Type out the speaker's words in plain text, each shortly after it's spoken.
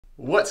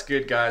What's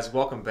good, guys?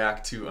 Welcome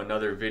back to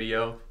another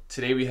video.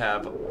 Today we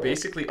have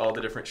basically all the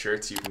different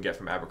shirts you can get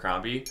from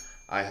Abercrombie.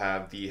 I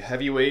have the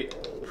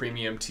heavyweight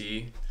premium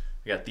tee.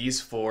 I got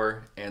these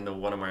four and the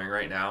one I'm wearing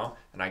right now,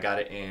 and I got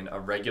it in a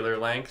regular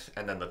length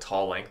and then the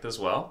tall length as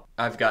well.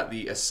 I've got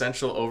the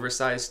essential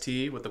oversized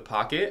tee with the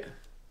pocket.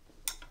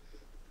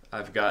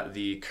 I've got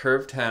the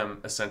curved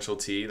hem essential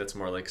tee that's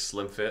more like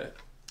slim fit.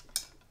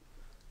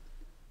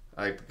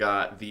 I've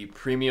got the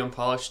premium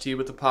polished tee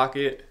with the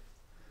pocket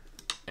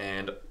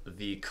and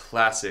the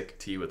classic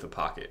tee with the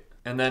pocket.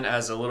 And then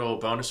as a little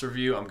bonus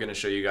review, I'm going to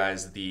show you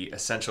guys the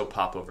essential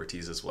popover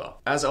tees as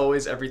well. As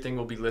always, everything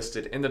will be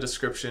listed in the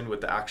description with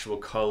the actual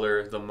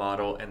color, the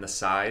model, and the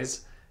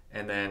size.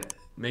 And then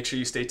make sure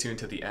you stay tuned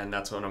to the end.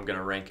 That's when I'm going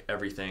to rank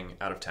everything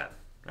out of 10.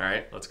 All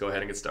right, let's go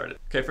ahead and get started.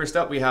 Okay, first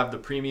up we have the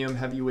premium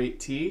heavyweight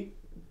tee.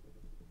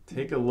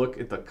 Take a look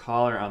at the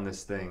collar on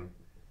this thing.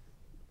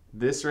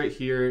 This right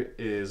here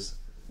is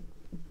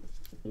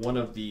one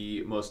of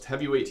the most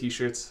heavyweight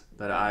t-shirts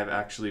that I've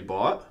actually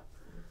bought.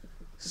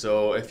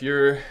 So if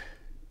you're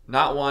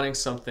not wanting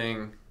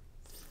something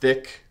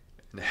thick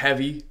and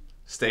heavy,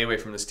 stay away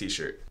from this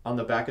t-shirt. On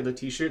the back of the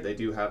t-shirt, they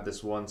do have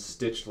this one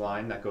stitched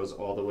line that goes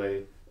all the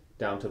way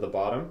down to the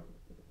bottom.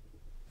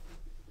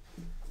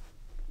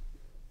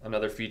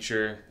 Another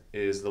feature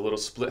is the little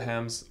split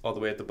hems all the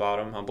way at the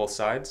bottom on both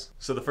sides.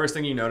 So the first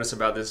thing you notice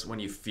about this when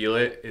you feel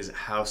it is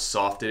how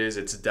soft it is.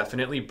 It's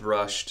definitely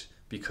brushed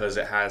because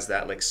it has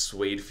that like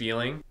suede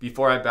feeling.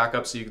 Before I back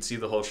up so you can see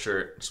the whole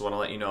shirt, just want to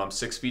let you know I'm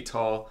 6 feet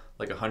tall,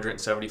 like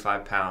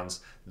 175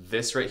 pounds.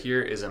 This right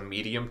here is a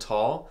medium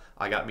tall.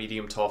 I got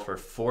medium tall for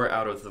 4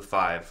 out of the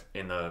 5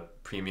 in the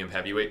premium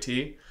heavyweight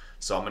tee.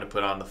 So I'm gonna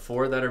put on the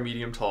 4 that are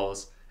medium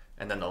talls,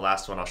 and then the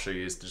last one I'll show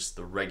you is just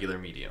the regular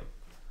medium.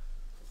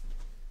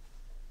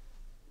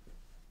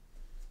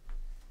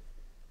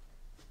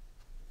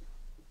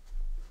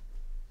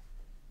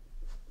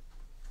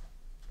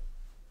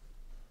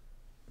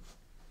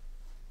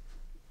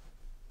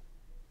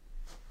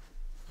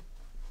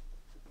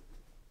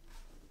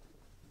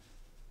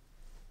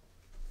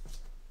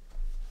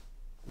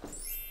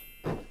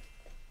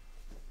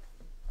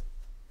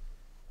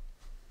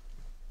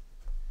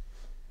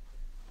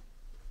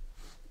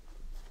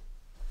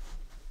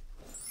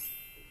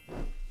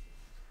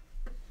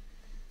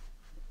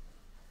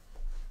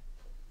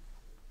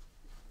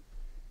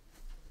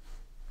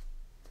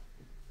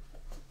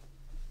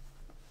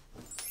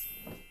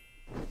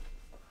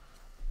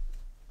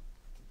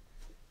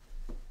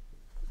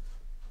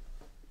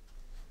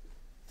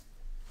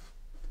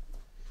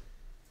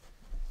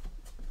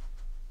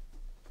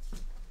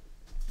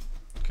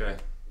 Okay,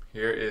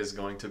 here is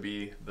going to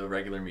be the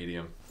regular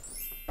medium.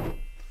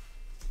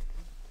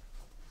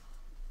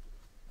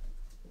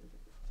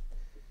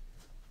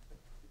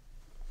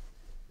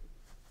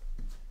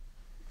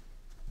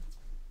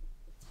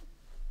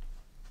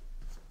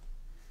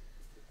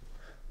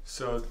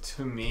 So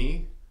to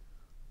me,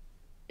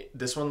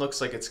 this one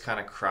looks like it's kind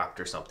of cropped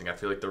or something. I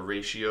feel like the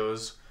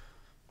ratios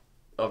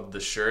of the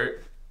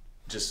shirt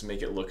just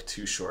make it look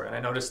too short. And I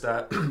noticed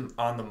that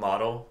on the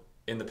model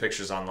in the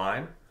pictures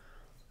online.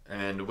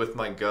 And with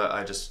my gut,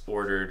 I just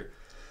ordered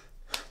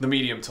the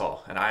medium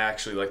tall, and I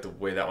actually like the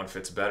way that one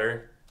fits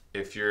better.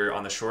 If you're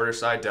on the shorter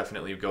side,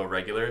 definitely go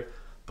regular,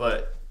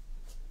 but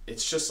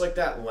it's just like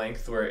that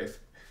length where if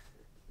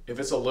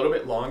it's a little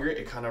bit longer,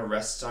 it kind of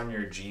rests on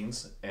your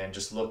jeans and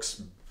just looks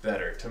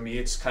better. To me,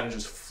 it's kind of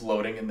just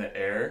floating in the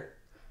air.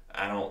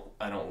 I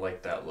don't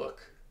like that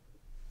look.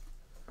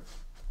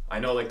 I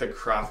know like the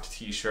cropped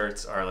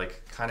t-shirts are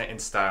like kind of in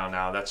style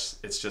now.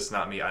 It's just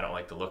not me. I don't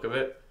like the look of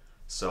it.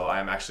 So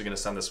I'm actually going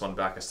to send this one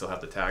back. I still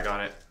have the tag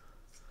on it.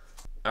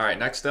 All right,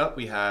 next up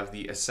we have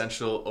the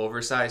essential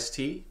oversized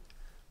tee.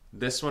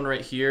 This one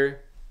right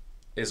here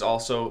is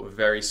also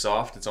very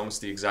soft. It's almost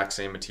the exact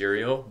same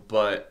material,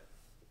 but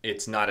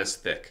it's not as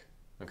thick.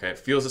 Okay, it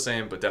feels the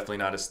same, but definitely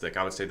not as thick.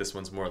 I would say this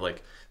one's more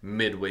like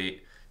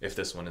mid-weight if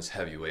this one is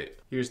heavyweight.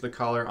 Here's the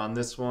collar on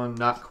this one.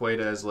 Not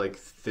quite as like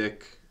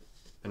thick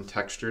and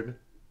textured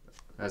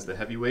as the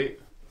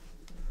heavyweight.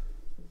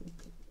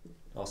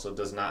 Also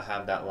does not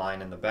have that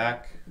line in the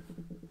back.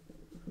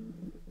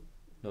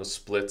 No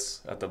splits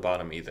at the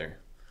bottom either.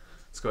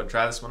 Let's go ahead and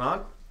try this one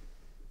on.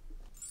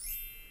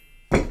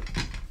 Okay,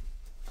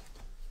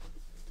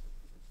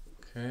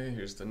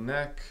 here's the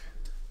neck.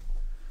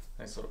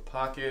 Nice little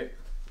pocket.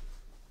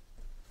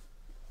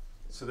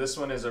 So this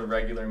one is a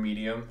regular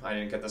medium. I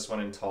didn't get this one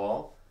in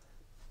tall.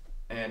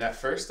 And at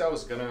first I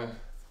was gonna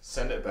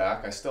send it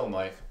back. I still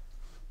might.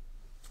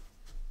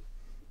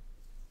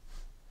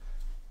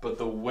 But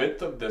the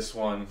width of this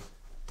one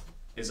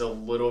is a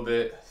little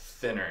bit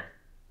thinner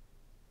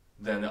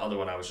than the other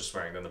one I was just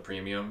wearing, than the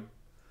premium.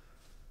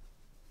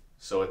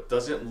 So it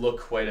doesn't look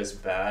quite as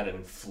bad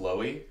and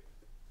flowy.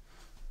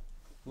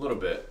 A little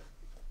bit.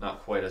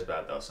 Not quite as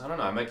bad though. So I don't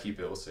know, I might keep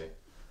it, we'll see.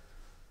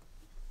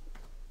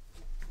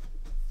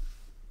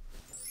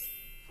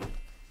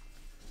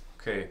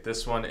 Okay,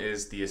 this one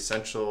is the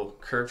essential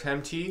curved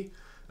hem tee.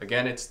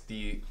 Again, it's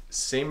the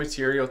same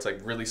material. It's like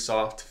really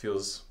soft,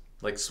 feels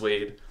like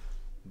suede.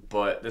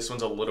 but this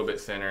one's a little bit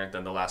thinner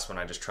than the last one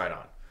I just tried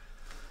on.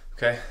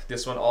 Okay,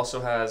 this one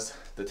also has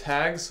the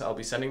tags. I'll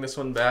be sending this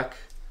one back,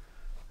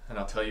 and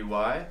I'll tell you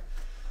why.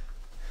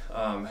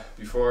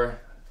 Before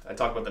I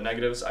talk about the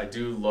negatives, I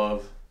do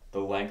love the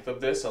length of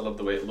this. I love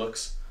the way it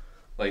looks,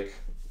 like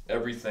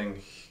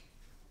everything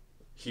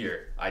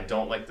here. I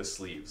don't like the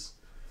sleeves.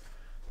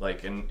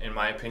 Like in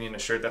my opinion, a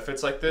shirt that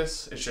fits like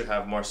this, it should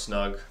have more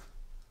snug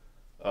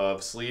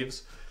of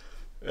sleeves.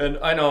 And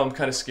I know I'm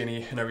kind of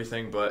skinny and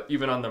everything, but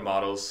even on the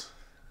models,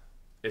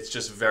 it's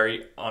just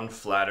very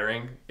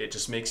unflattering. It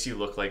just makes you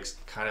look like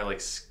kind of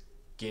like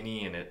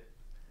skinny, and it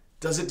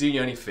doesn't do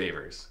you any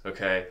favors,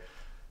 okay?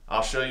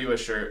 I'll show you a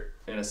shirt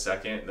in a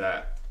second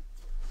that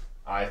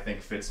I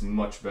think fits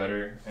much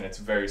better, and it's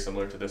very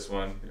similar to this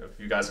one. If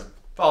you guys have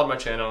followed my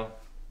channel,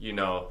 you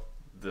know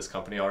this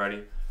company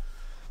already.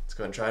 Let's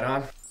go ahead and try it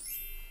on.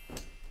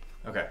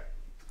 Okay,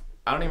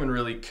 I don't even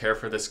really care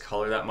for this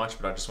color that much,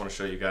 but I just want to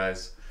show you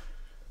guys.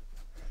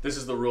 This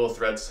is the Rule of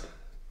Threads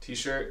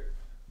t-shirt.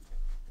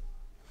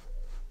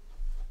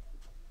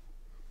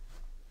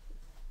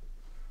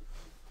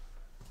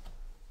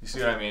 You see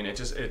what I mean? It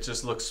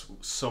just looks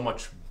so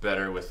much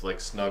better with like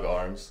snug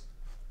arms.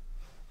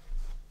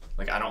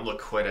 Like I don't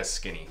look quite as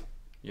skinny.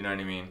 You know what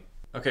I mean?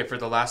 Okay, for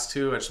the last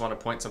two, I just want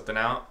to point something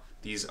out.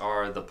 These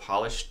are the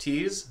polished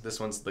tees. This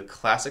one's the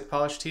classic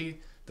polished tee.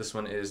 This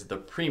one is the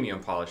premium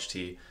polished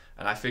tee.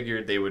 And I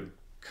figured they would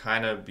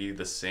kind of be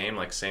the same,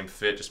 like same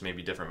fit, just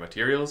maybe different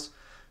materials.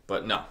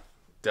 But no,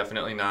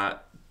 definitely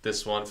not.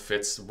 This one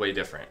fits way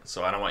different.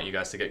 So I don't want you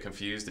guys to get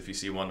confused. If you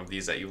see one of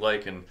these that you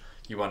like and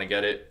you want to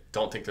get it,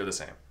 don't think they're the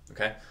same,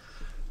 okay?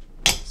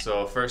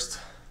 So first,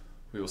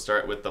 we will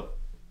start with the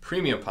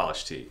premium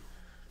polished tee.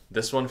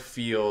 This one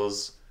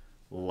feels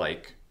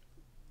like,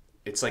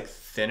 it's like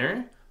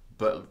thinner,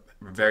 but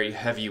very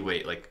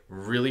heavyweight, like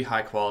really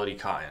high quality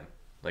cotton.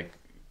 Like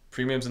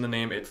premium's in the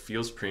name, it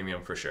feels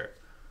premium for sure.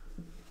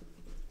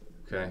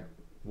 Okay,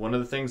 one of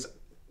the things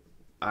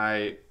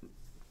I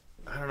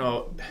don't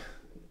know,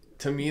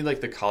 to me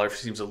like the collar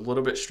seems a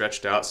little bit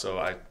stretched out, so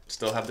I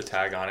still have the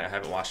tag on it. I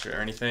haven't washed it or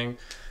anything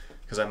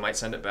because I might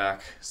send it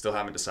back. Still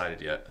haven't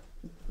decided yet.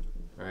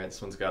 All right,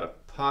 this one's got a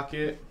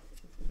pocket,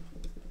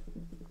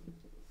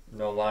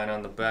 no line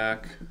on the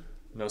back,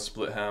 no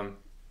split hem.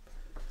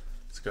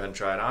 Let's go ahead and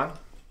try it on.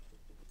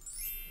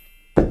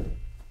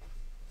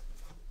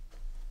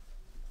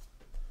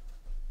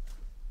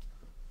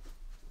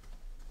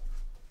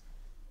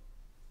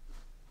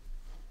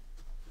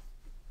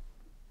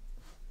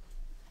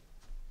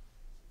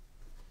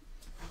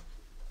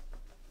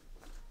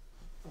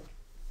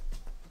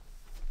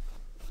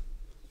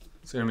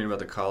 See what I mean about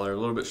the collar, a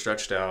little bit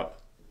stretched out.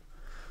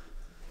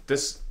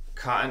 This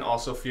cotton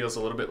also feels a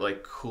little bit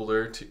like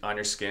cooler on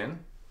your skin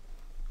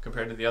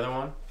compared to the other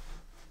one.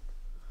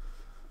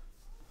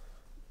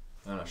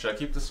 I don't know, should I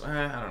keep this?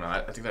 I don't know,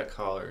 I think that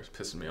collar is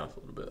pissing me off a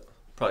little bit.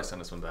 Probably send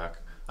this one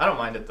back. I don't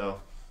mind it though.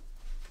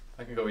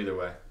 I can go either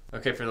way.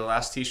 Okay, for the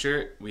last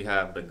t-shirt, we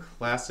have the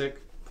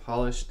classic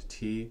polished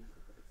tee,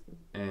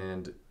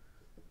 and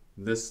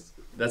that's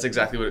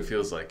exactly what it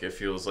feels like. It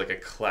feels like a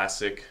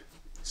classic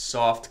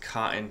soft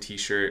cotton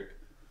t-shirt.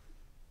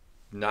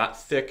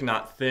 Not thick,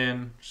 not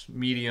thin, just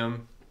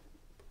medium.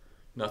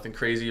 Nothing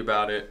crazy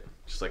about it.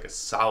 Just like a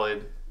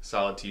solid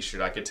t-shirt.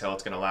 I could tell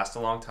it's gonna last a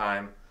long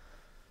time.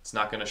 It's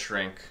not gonna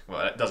shrink.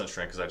 Well, it doesn't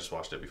shrink because I just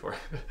washed it before.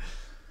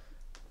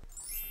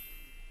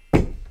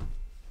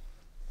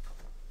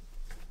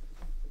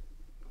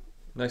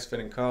 Nice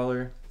fitting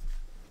collar.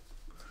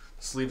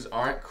 Sleeves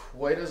aren't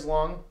quite as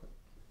long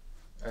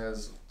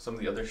as some of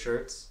the other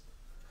shirts.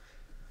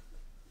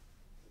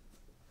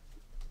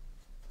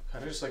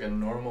 Kind of just like a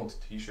normal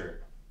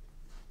t-shirt.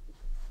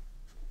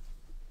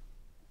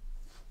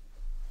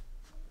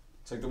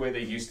 It's like the way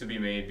they used to be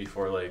made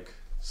before like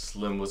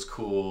slim was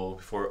cool,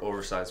 before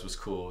oversized was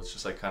cool. It's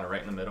just like kind of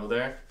right in the middle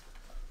there.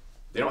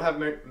 They don't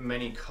have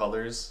many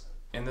colors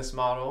in this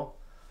model,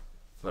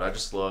 but I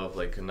just love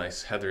like a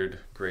nice heathered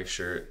gray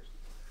shirt.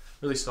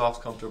 Really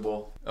soft,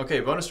 comfortable. Okay,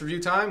 bonus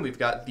review time. We've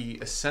got the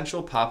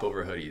Essential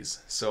Popover hoodies.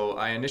 So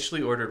I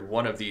initially ordered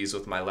one of these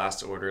with my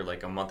last order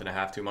like a month and a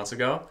half, 2 months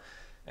ago,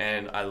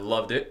 and I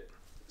loved it.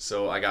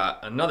 So I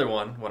got another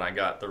one when I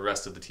got the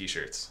rest of the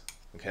t-shirts,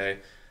 okay?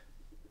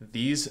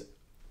 These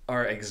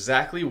are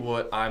exactly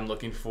what I'm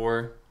looking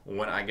for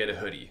when I get a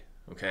hoodie,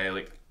 okay?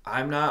 Like,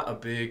 I'm not a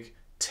big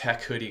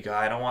tech hoodie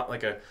guy. I don't want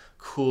like a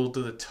cool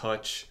to the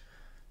touch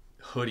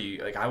hoodie.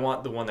 Like, I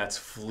want the one that's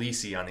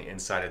fleecy on the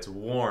inside. It's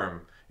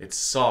warm, it's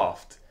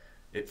soft,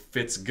 it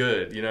fits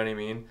good, you know what I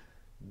mean?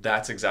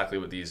 That's exactly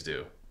what these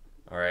do.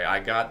 All right, I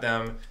got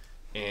them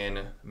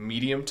in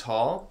medium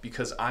tall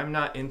because I'm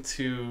not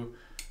into,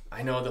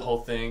 I know the whole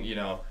thing, you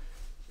know,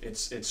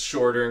 it's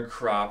shorter and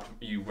cropped,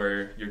 you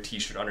wear your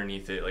t-shirt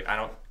underneath it. Like, I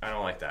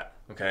don't like that,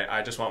 okay?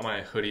 I just want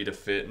my hoodie to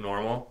fit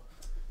normal,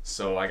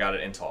 so I got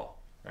it in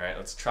tall. All right,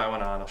 let's try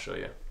one on, I'll show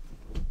you.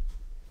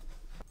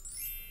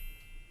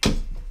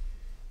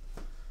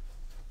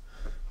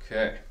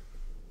 Okay.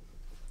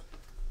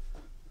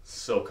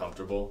 So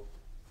comfortable.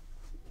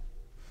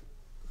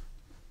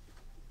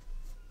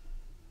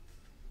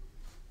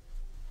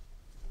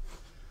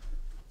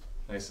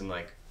 Nice and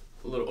like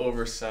a little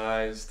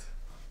oversized.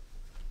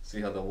 See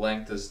how the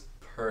length is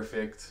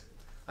perfect.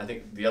 I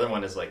think the other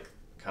one is like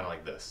kind of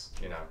like this,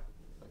 you know.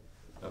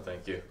 No,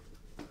 thank you.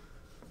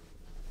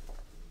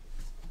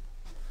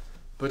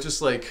 But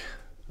just like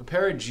a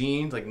pair of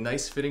jeans, like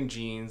nice fitting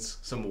jeans,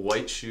 some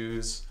white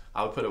shoes.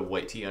 I would put a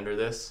white tee under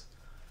this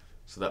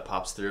so that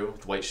pops through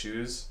with white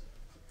shoes.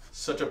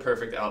 Such a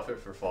perfect outfit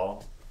for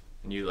fall.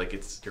 And you're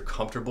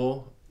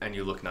comfortable and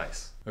you look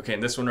nice. Okay,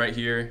 and this one right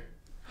here,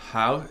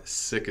 how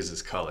sick is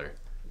this color?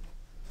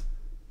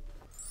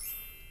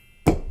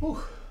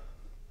 Whew.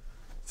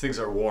 Things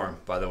are warm,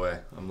 by the way.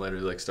 I'm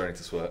literally like starting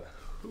to sweat.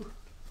 Whew.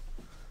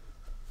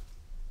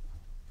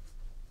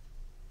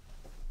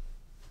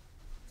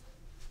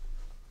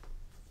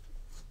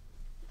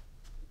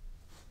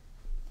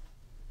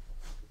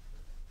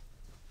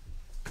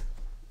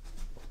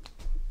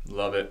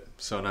 Love it,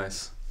 so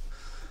nice.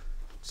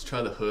 Let's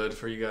try the hood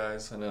for you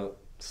guys. I know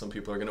some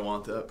people are gonna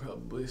want that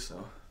probably,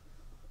 so.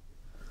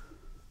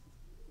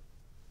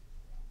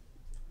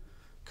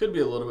 Could be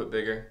a little bit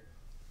bigger,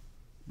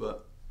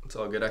 but it's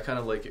all good. I kind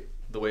of like it,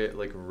 the way it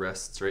like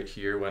rests right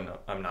here when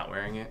I'm not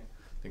wearing it.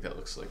 I think that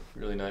looks like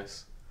really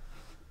nice.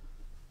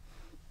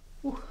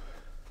 Whew.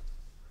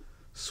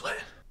 Sweat.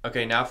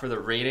 Okay, now for the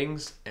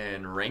ratings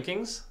and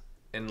rankings.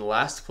 In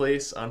last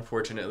place,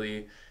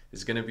 unfortunately,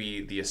 is gonna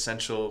be the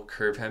Essential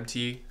Curve Hem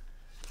Tee.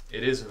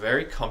 It is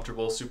very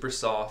comfortable, super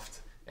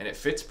soft, and it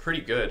fits pretty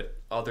good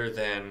other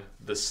than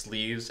the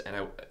sleeves,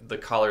 and the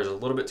collar is a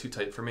little bit too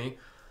tight for me.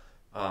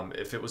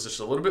 If it was just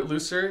a little bit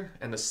looser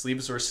and the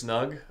sleeves were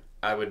snug,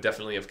 I would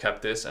definitely have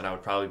kept this and I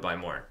would probably buy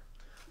more.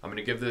 I'm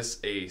gonna give this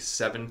a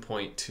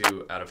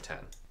 7.2 out of 10.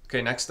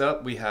 Okay, next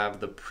up we have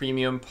the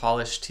Premium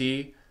Polished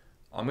Tee.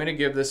 I'm gonna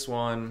give this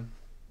one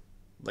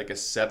like a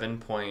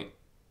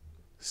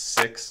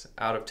 7.6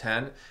 out of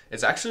 10.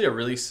 It's actually a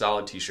really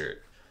solid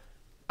t-shirt.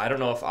 I don't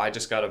know if I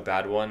just got a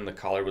bad one, the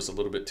collar was a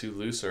little bit too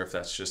loose, or if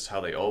that's just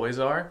how they always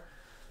are.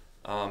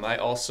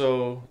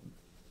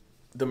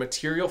 The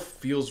material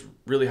feels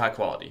really high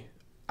quality.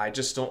 I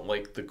just don't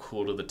like the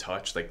cool to the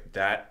touch, like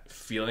that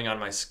feeling on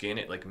my skin,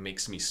 it like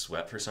makes me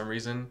sweat for some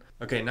reason.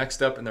 Okay,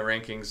 next up in the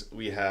rankings,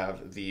 we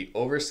have the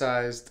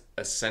Oversized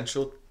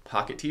Essential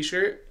Pocket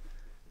T-shirt.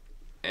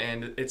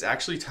 And it's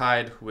actually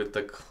tied with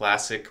the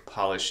classic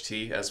Polished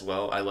Tee as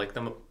well. I like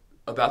them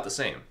about the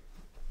same.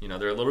 You know,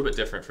 they're a little bit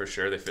different for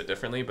sure. They fit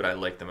differently, but I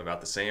like them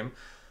about the same.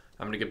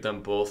 I'm gonna give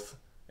them both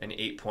an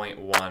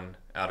 8.1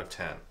 out of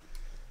 10.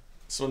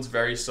 This one's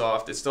very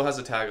soft. It still has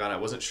a tag on it. I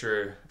wasn't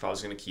sure if I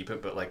was gonna keep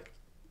it, but like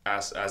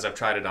as I've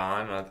tried it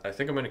on, I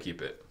think I'm gonna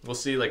keep it. We'll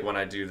see like when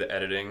I do the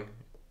editing.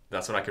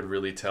 That's when I could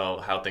really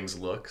tell how things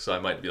look. So I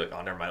might be like,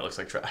 oh, never mind, it looks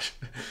like trash.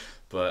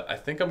 But I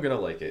think I'm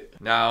gonna like it.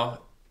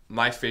 Now,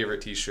 my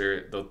favorite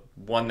t-shirt, the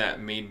one that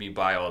made me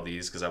buy all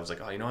these, because I was like,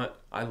 oh, you know what?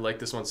 I like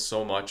this one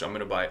so much. I'm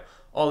gonna buy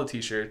all the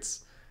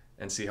t-shirts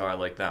and see how I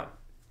like them.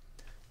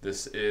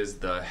 This is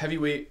the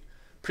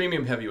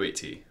Premium Heavyweight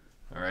Tee.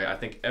 All right, I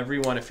think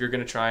everyone, if you're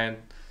gonna try and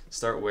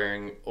start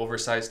wearing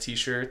oversized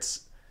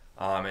t-shirts,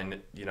 and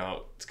you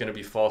know, it's gonna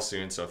be fall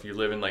soon, so if you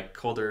live in like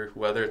colder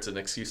weather, it's an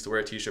excuse to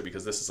wear a t-shirt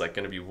because this is like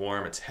gonna be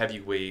warm, it's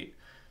heavyweight,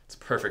 it's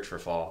perfect for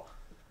fall.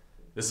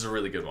 This is a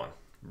really good one.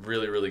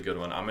 Really, really good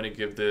one. I'm gonna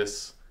give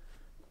this,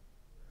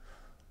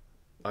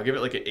 I'll give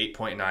it like an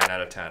 8.9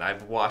 out of 10.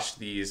 I've washed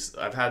these,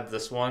 I've had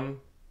this one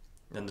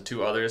and the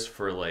two others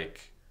for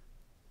like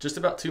just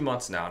about 2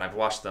 months now, and I've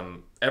washed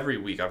them every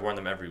week. I've worn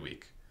them every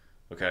week.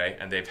 Okay,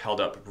 and they've held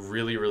up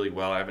really, really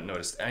well. I haven't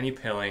noticed any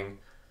pilling,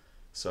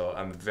 so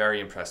I'm very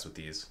impressed with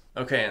these.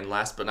 Okay, and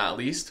last but not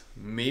least,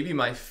 maybe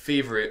my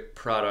favorite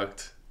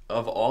product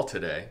of all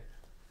today.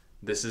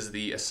 This is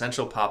the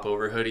Essential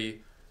Popover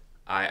hoodie.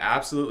 I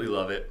absolutely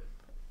love it.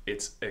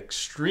 It's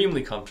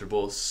extremely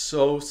comfortable,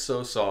 so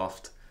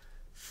soft.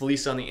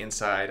 Fleece on the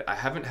inside. I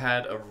haven't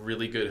had a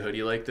really good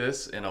hoodie like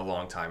this in a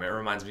long time. It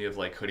reminds me of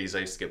like hoodies I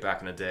used to get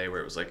back in the day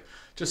where it was like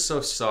just so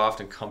soft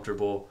and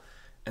comfortable,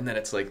 and then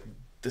it's like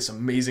this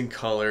amazing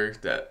color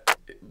that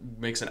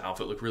makes an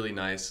outfit look really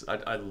nice.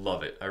 I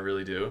love it. I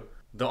really do.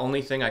 The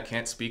only thing I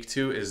can't speak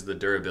to is the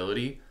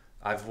durability.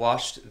 I've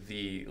washed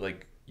the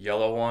like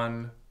yellow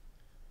one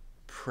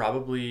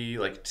probably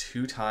like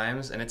 2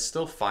 times and it's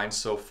still fine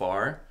so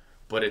far,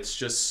 but it's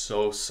just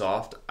so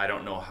soft. I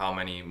don't know how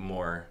many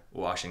more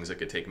washings it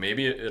could take.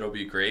 Maybe it'll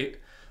be great,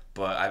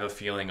 but I have a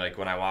feeling like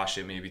when I wash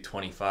it maybe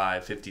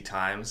 25, 50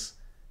 times,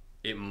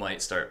 it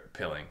might start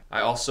pilling. I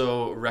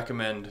also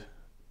recommend,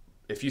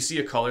 if you see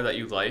a color that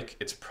you like,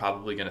 it's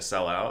probably gonna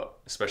sell out,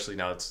 especially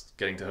now it's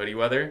getting to hoodie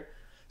weather.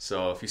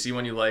 So if you see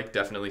one you like,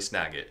 definitely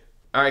snag it.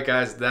 All right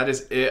guys, that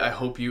is it. I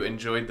hope you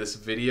enjoyed this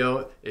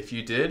video. If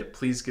you did,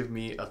 please give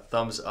me a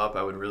thumbs up.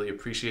 I would really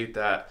appreciate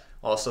that.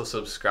 Also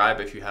subscribe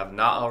if you have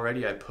not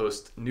already. I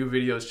post new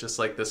videos just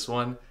like this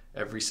one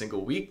every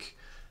single week.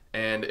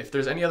 And if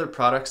there's any other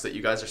products that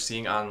you guys are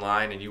seeing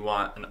online and you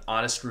want an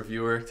honest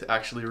reviewer to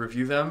actually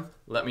review them,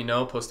 let me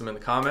know, post them in the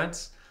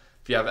comments.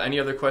 If you have any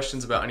other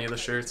questions about any of the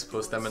shirts,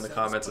 post them in the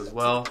comments as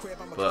well.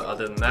 But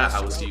other than that,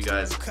 I will see you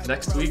guys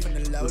next week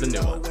with a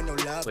new one.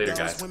 Later,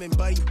 guys. Women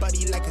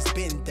buddy like it's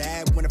been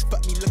that. Wanna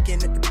fuck me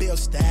looking at the bill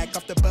stack.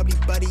 Off the bubbly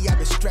buddy, I've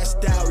been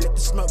stressed out. Let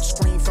the smoke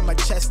scream from my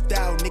chest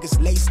out. Niggas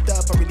laced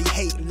up, I really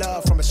hate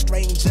love from a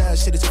stranger.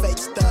 Shit is fake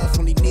stuff,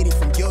 only need it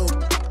from you.